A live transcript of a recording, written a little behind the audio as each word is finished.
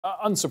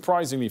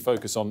Unsurprisingly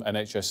focus on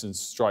NHS and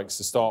strikes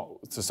to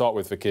start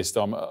with for Keir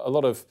Starmer. A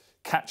lot of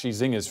catchy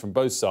zingers from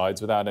both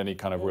sides without any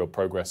kind of real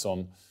progress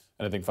on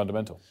anything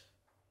fundamental.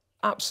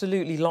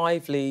 Absolutely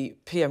lively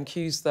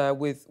PMQs there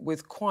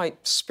with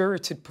quite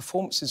spirited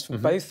performances from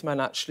both men,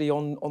 actually,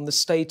 on the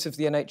state of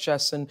the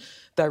NHS and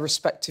their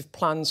respective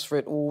plans for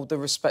it, or the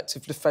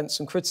respective defence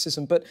and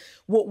criticism. But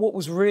what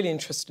was really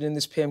interesting in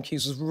this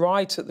PMQs was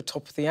right at the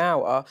top of the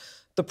hour,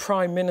 the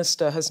Prime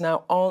Minister has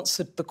now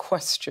answered the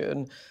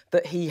question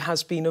that he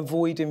has been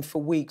avoiding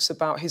for weeks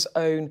about his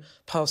own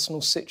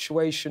personal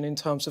situation in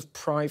terms of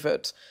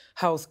private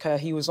healthcare.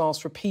 He was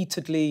asked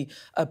repeatedly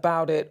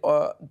about it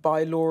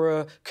by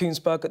Laura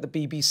Kuenssberg at the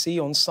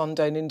BBC on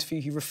Sunday in an interview.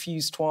 He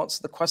refused to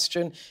answer the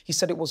question. He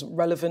said it wasn't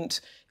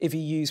relevant if he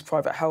used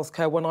private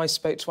healthcare. When I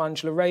spoke to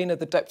Angela Rayner,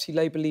 the Deputy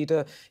Labour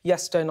leader,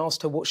 yesterday and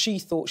asked her what she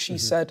thought, she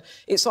said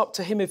it's up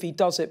to him if he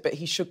does it, but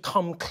he should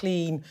come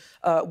clean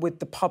with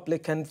the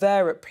public. And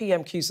there at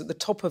PMQs at the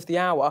top of the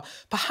hour,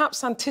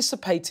 perhaps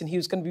anticipating he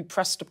was going to be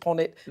pressed upon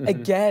it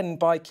again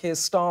by Keir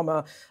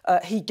Starmer,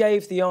 he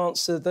gave the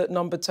answer that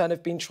Number 10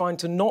 have been trying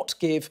to not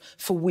give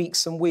for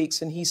weeks and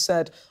weeks. And he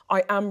said,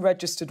 I am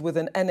registered with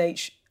an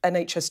NHS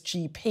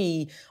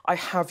GP. I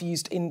have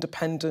used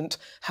independent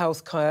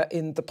healthcare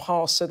in the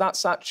past. So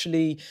that's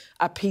actually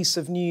a piece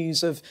of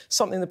news of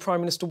something the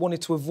Prime Minister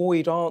wanted to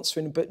avoid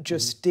answering, but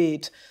just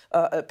did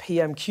at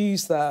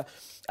PMQs there.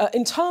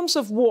 In terms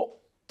of what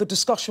the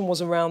discussion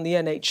was around the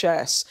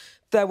NHS,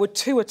 there were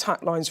two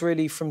attack lines,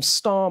 really, from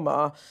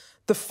Starmer.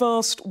 The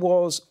first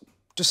was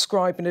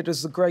describing it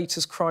as the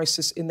greatest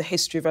crisis in the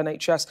history of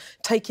NHS,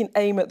 taking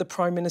aim at the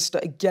Prime Minister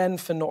again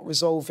for not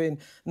resolving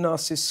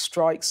nurses'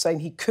 strikes, saying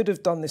he could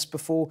have done this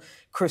before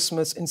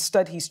Christmas.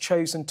 Instead, he's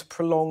chosen to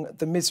prolong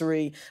the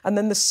misery. And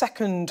then the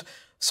second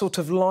sort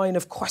of line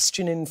of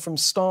questioning from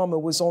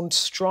Starmer was on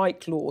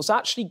strike laws,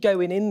 actually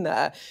going in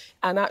there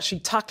and actually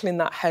tackling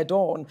that head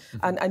on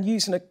and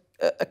using a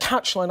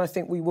catchline I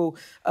think we will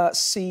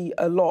see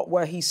a lot,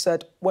 where he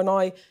said, when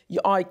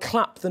I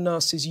clap the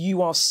nurses,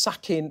 you are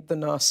sacking the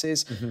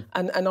nurses,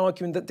 and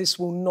arguing that this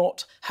will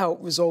not help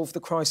resolve the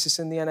crisis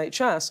in the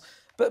NHS.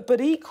 But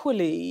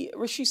equally,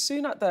 Rishi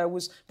Sunak there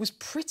was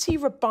pretty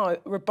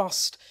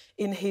robust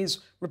in his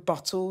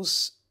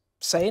rebuttals,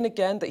 saying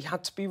again that he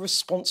had to be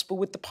responsible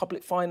with the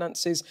public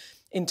finances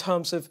in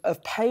terms of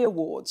pay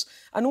awards,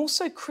 and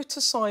also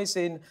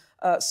criticising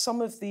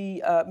some of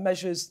the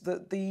measures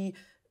that the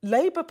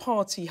Labour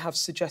Party have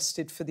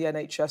suggested for the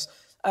NHS.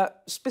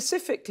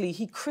 Specifically,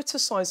 he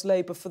criticised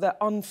Labour for their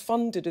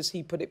unfunded, as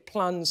he put it,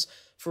 plans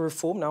for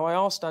reform. Now, I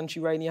asked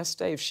Angela Rayner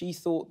yesterday if she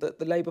thought that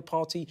the Labour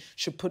Party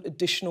should put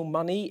additional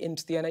money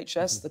into the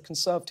NHS. The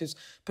Conservatives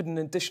put an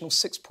additional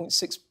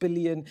 £6.6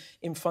 billion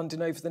in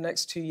funding over the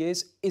next 2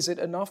 years. Is it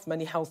enough?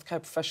 Many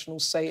healthcare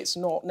professionals say it's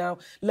not. Now,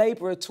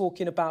 Labour are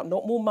talking about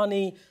not more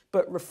money,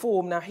 but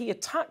reform. Now, he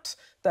attacked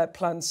their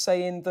plans,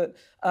 saying that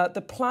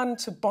the plan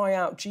to buy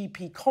out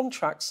GP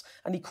contracts,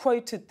 and he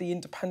quoted the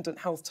independent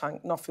health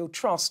tank Nuffield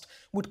Trust,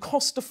 would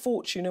cost a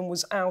fortune and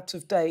was out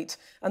of date.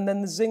 And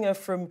then the zinger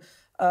from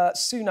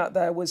Sunak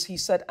there was, he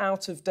said,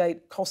 out of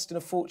date, costing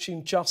a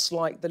fortune, just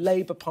like the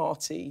Labour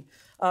Party.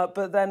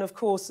 But then, of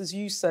course, as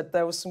you said,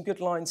 there were some good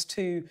lines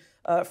too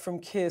from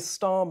Keir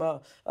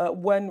Starmer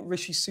when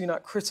Rishi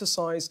Sunak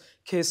criticised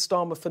Keir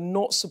Starmer for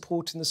not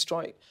supporting the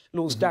strike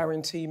laws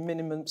guarantee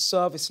minimum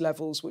service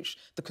levels, which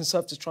the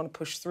Conservatives are trying to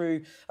push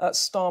through.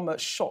 Starmer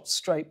shot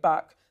straight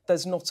back.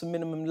 There's not a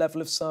minimum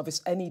level of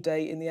service any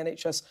day in the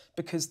NHS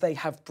because they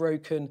have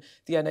broken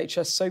the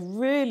NHS. So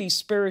really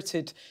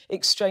spirited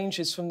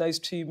exchanges from those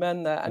two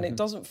men there. And it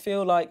doesn't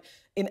feel like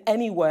in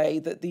any way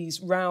that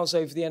these rows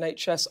over the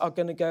NHS are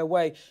going to go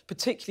away,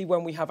 particularly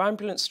when we have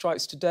ambulance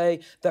strikes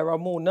today. There are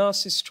more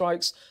nurses'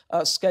 strikes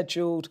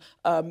scheduled.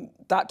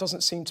 That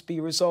doesn't seem to be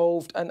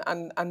resolved.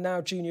 And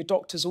now junior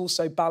doctors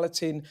also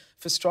balloting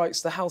for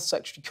strikes. The Health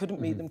Secretary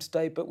couldn't meet them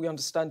today, but we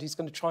understand he's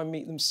going to try and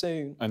meet them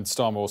soon. And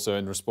Starmer also,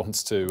 in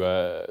response to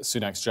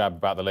Sunak's jab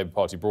about the Labour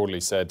Party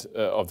broadly, said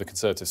of the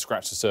Conservatives,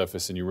 scratch the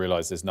surface and you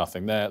realise there's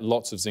nothing there.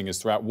 Lots of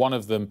zingers throughout. One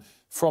of them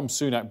from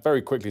Sunak,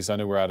 very quickly, so I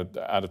know we're out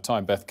of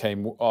time, Beth,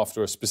 came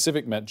after a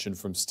specific mention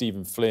from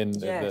Stephen Flynn,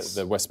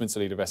 the Westminster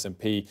leader of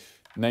SNP,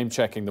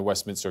 name-checking the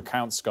Westminster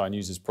Accounts, Sky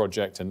News'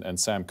 project, and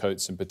Sam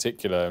Coates in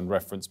particular, and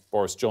referenced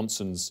Boris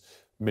Johnson's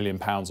 £1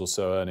 million or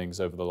so earnings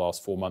over the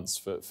last 4 months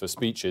for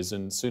speeches,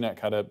 and Sunak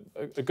had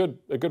a good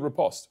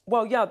riposte.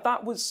 Well, yeah,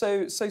 that was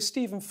so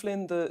Stephen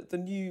Flynn, the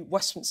new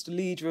Westminster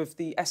leader of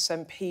the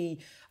SNP,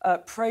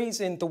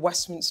 praising the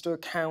Westminster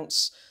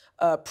Accounts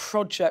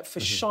project for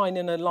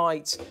shining a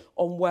light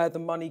on where the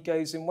money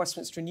goes in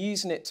Westminster and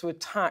using it to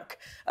attack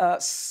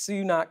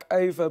Sunak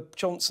over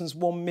Johnson's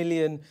 £1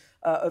 million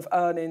of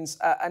earnings.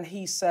 And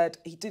he said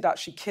he did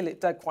actually kill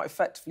it dead quite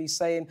effectively,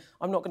 saying,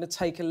 I'm not going to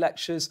take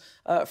lectures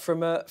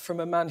from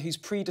a man whose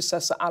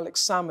predecessor,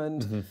 Alex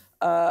Salmond,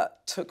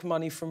 took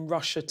money from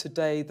Russia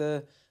Today,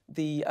 the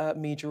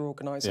media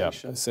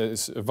organisation. Yeah, so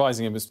it's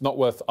advising him it's not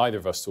worth either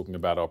of us talking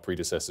about our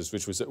predecessors,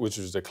 which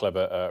was a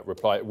clever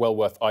reply. Well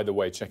worth either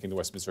way checking the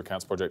Westminster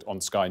Accounts project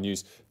on Sky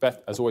News.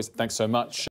 Beth, as always, thanks so much.